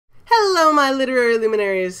Hello, my literary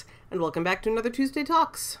luminaries, and welcome back to another Tuesday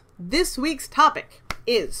Talks. This week's topic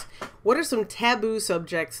is, what are some taboo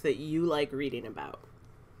subjects that you like reading about?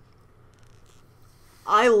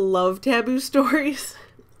 I love taboo stories.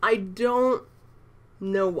 I don't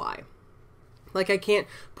know why. Like, I can't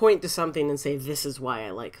point to something and say, this is why I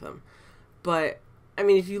like them. But, I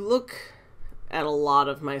mean, if you look at a lot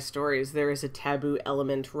of my stories, there is a taboo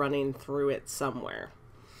element running through it somewhere.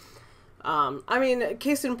 I mean,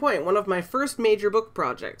 case in point, one of my first major book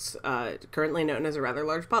projects, currently known as A Rather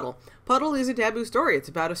Large Puddle. Puddle is a taboo story. It's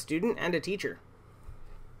about a student and a teacher.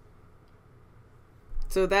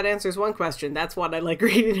 So that answers one question. That's what I like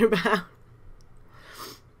reading about.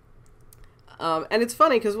 And it's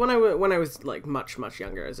funny, because when I was, like, much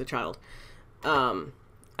younger as a child,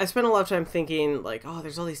 I spent a lot of time thinking, like, oh,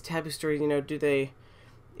 there's all these taboo stories, you know,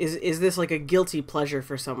 is this like a guilty pleasure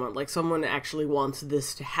for someone? Like, someone actually wants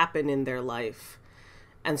this to happen in their life,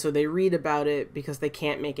 and so they read about it because they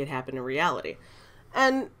can't make it happen in reality.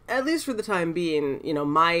 And at least for the time being, you know,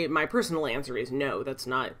 my personal answer is no, that's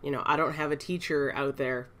not, you know, I don't have a teacher out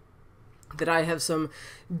there that I have some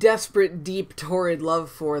desperate, deep, torrid love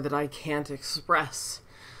for that I can't express.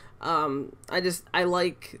 I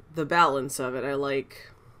like the balance of it. I like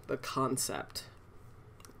the concept.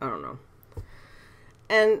 I don't know.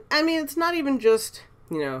 And, I mean, it's not even just,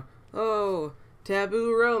 you know, oh,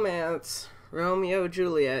 taboo romance, Romeo,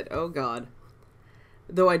 Juliet, oh god.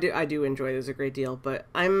 Though I do enjoy those a great deal, but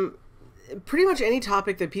I'm pretty much any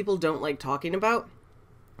topic that people don't like talking about,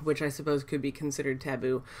 which I suppose could be considered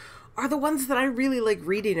taboo, are the ones that I really like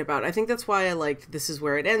reading about. I think that's why I liked This Is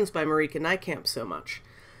Where It Ends by Marika Nijkamp so much.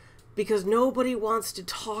 Because nobody wants to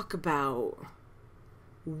talk about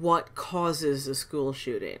what causes a school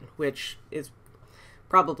shooting, which is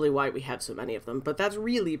probably why we have so many of them, but that's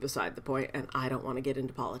really beside the point, and I don't want to get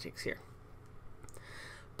into politics here.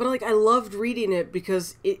 But, like, I loved reading it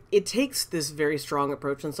because it takes this very strong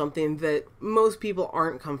approach on something that most people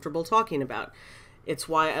aren't comfortable talking about. It's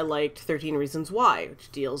why I liked 13 Reasons Why,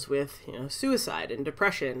 which deals with, you know, suicide and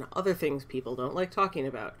depression, other things people don't like talking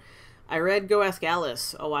about. I read Go Ask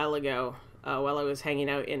Alice a while ago, while I was hanging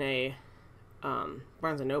out in a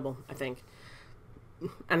Barnes & Noble, I think.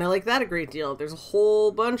 And I like that a great deal. There's a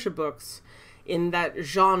whole bunch of books in that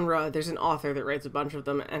genre. There's an author that writes a bunch of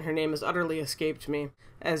them, and her name has utterly escaped me.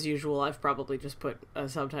 As usual, I've probably just put a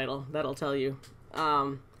subtitle. That'll tell you.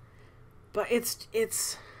 But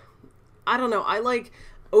it's... I don't know. I like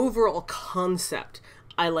overall concept.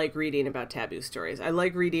 I like reading about taboo stories. I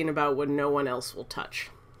like reading about what no one else will touch.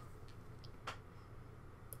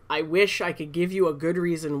 I wish I could give you a good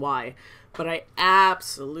reason why, but I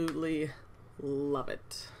absolutely love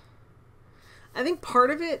it. I think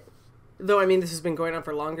part of it, though, I mean, this has been going on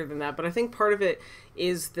for longer than that, but I think part of it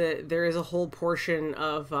is that there is a whole portion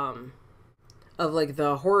of like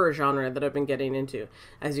the horror genre that I've been getting into.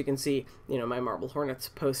 As you can see, you know, my Marble Hornets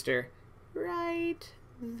poster right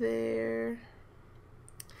there.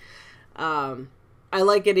 I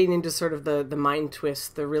like getting into sort of the mind twists,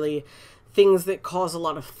 the really things that cause a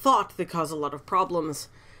lot of thought, that cause a lot of problems.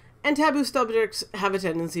 And taboo subjects have a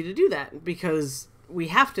tendency to do that, because we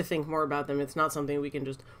have to think more about them. It's not something we can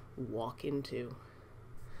just walk into.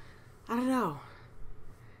 I don't know.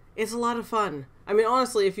 It's a lot of fun. I mean,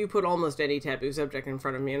 honestly, if you put almost any taboo subject in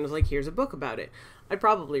front of me and was like, here's a book about it, I'd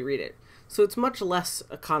probably read it. So it's much less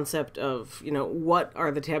a concept of, you know, what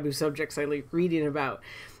are the taboo subjects I like reading about,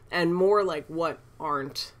 and more like what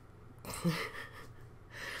aren't.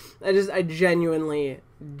 I genuinely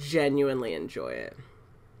enjoy it.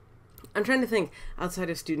 I'm trying to think outside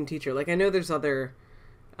of student teacher. Like, I know there's other,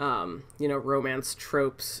 you know, romance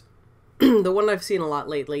tropes. The one I've seen a lot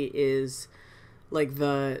lately is like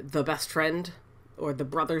the best friend, or the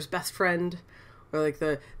brother's best friend, or like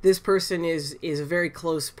this person is a very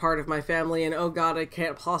close part of my family, and oh god, I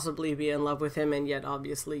can't possibly be in love with him, and yet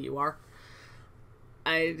obviously you are.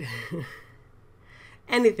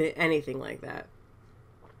 Anything like that.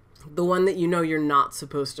 The one that you know you're not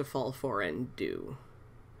supposed to fall for and do.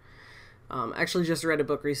 Actually just read a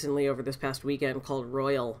book recently over this past weekend called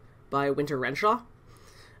Royal by Winter Renshaw.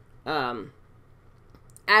 A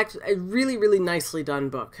really nicely done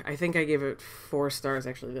book. I think I gave it 4 stars,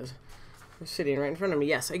 actually. This is sitting right in front of me.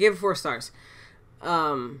 Yes, I gave it 4 stars.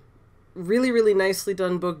 Really nicely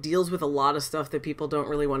done book. Deals with a lot of stuff that people don't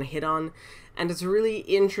really want to hit on. And it's a really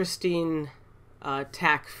interesting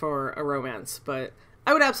tack for a romance. But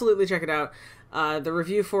I would absolutely check it out. The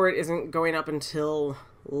review for it isn't going up until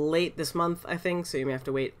late this month, I think, so you may have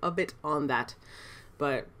to wait a bit on that.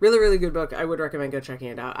 But really good book. I would recommend go checking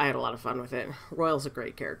it out. I had a lot of fun with it. Royal's a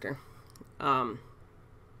great character. But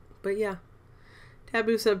yeah,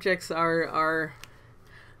 Taboo subjects are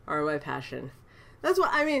my passion. That's what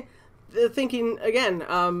I mean. Thinking again,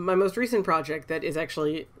 my most recent project that is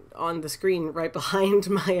actually on the screen right behind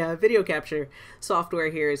my video capture software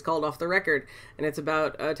here is called Off the Record, and it's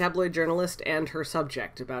about a tabloid journalist and her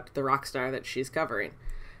subject, about the rock star that she's covering.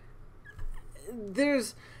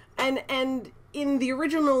 There's and in the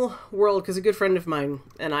original world, because a good friend of mine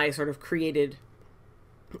and I sort of created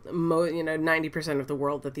 90% of the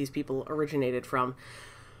world that these people originated from.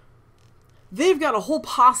 They've got a whole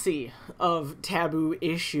posse of taboo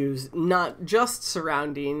issues, not just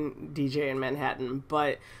surrounding DJ in Manhattan,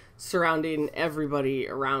 but surrounding everybody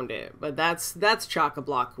around it. But that's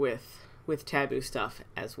chock-a-block with taboo stuff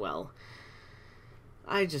as well.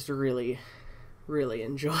 I just really, really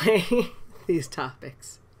enjoy these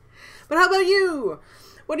topics. But how about you?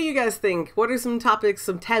 What do you guys think? What are some topics,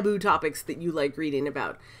 some taboo topics that you like reading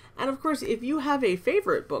about? And of course, if you have a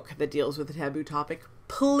favorite book that deals with a taboo topic,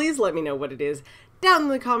 please let me know what it is down in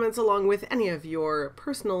the comments, along with any of your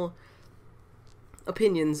personal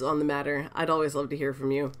opinions on the matter. I'd always love to hear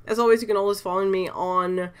from you. As always, you can always follow me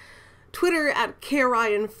on Twitter at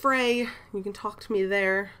KRyanFrey. You can talk to me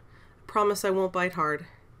there. I promise I won't bite hard.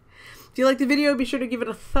 If you liked the video, be sure to give it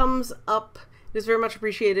a thumbs up. It is very much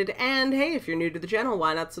appreciated. And hey, if you're new to the channel,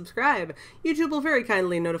 why not subscribe? YouTube will very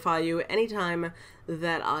kindly notify you anytime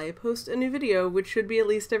that I post a new video, which should be at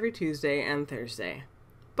least every Tuesday and Thursday.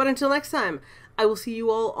 But until next time, I will see you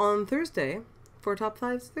all on Thursday for Top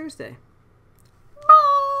 5's Thursday.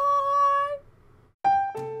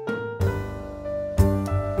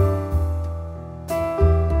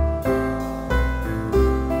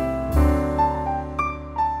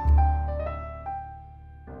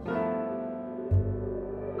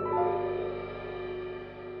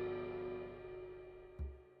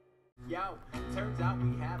 Yo, turns out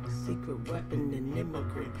we have a secret weapon, an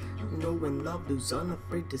immigrant. You know when love who's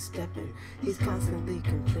unafraid to step in. He's constantly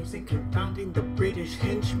confusing, confounding the British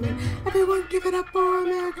henchmen. Everyone give it up for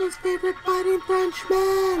America's favorite fighting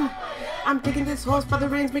Frenchman. I'm taking this horse by the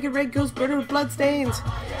reins, make it red ghost, burner with blood stains.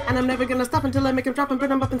 And I'm never gonna stop until I make him drop and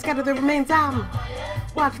burn him up and scatter their remains.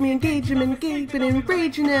 Watch me engage him and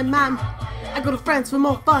enraging him. I go to France for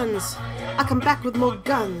more funds. I come back with more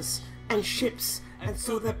guns and ships. And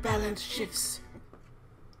so the balance shifts.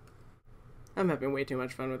 I'm having way too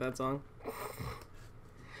much fun with that song.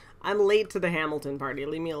 I'm late to the Hamilton party.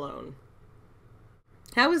 Leave me alone.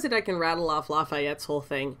 How is it I can rattle off Lafayette's whole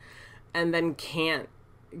thing and then can't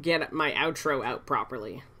get my outro out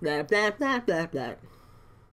properly? Blah, blah, blah, blah, blah.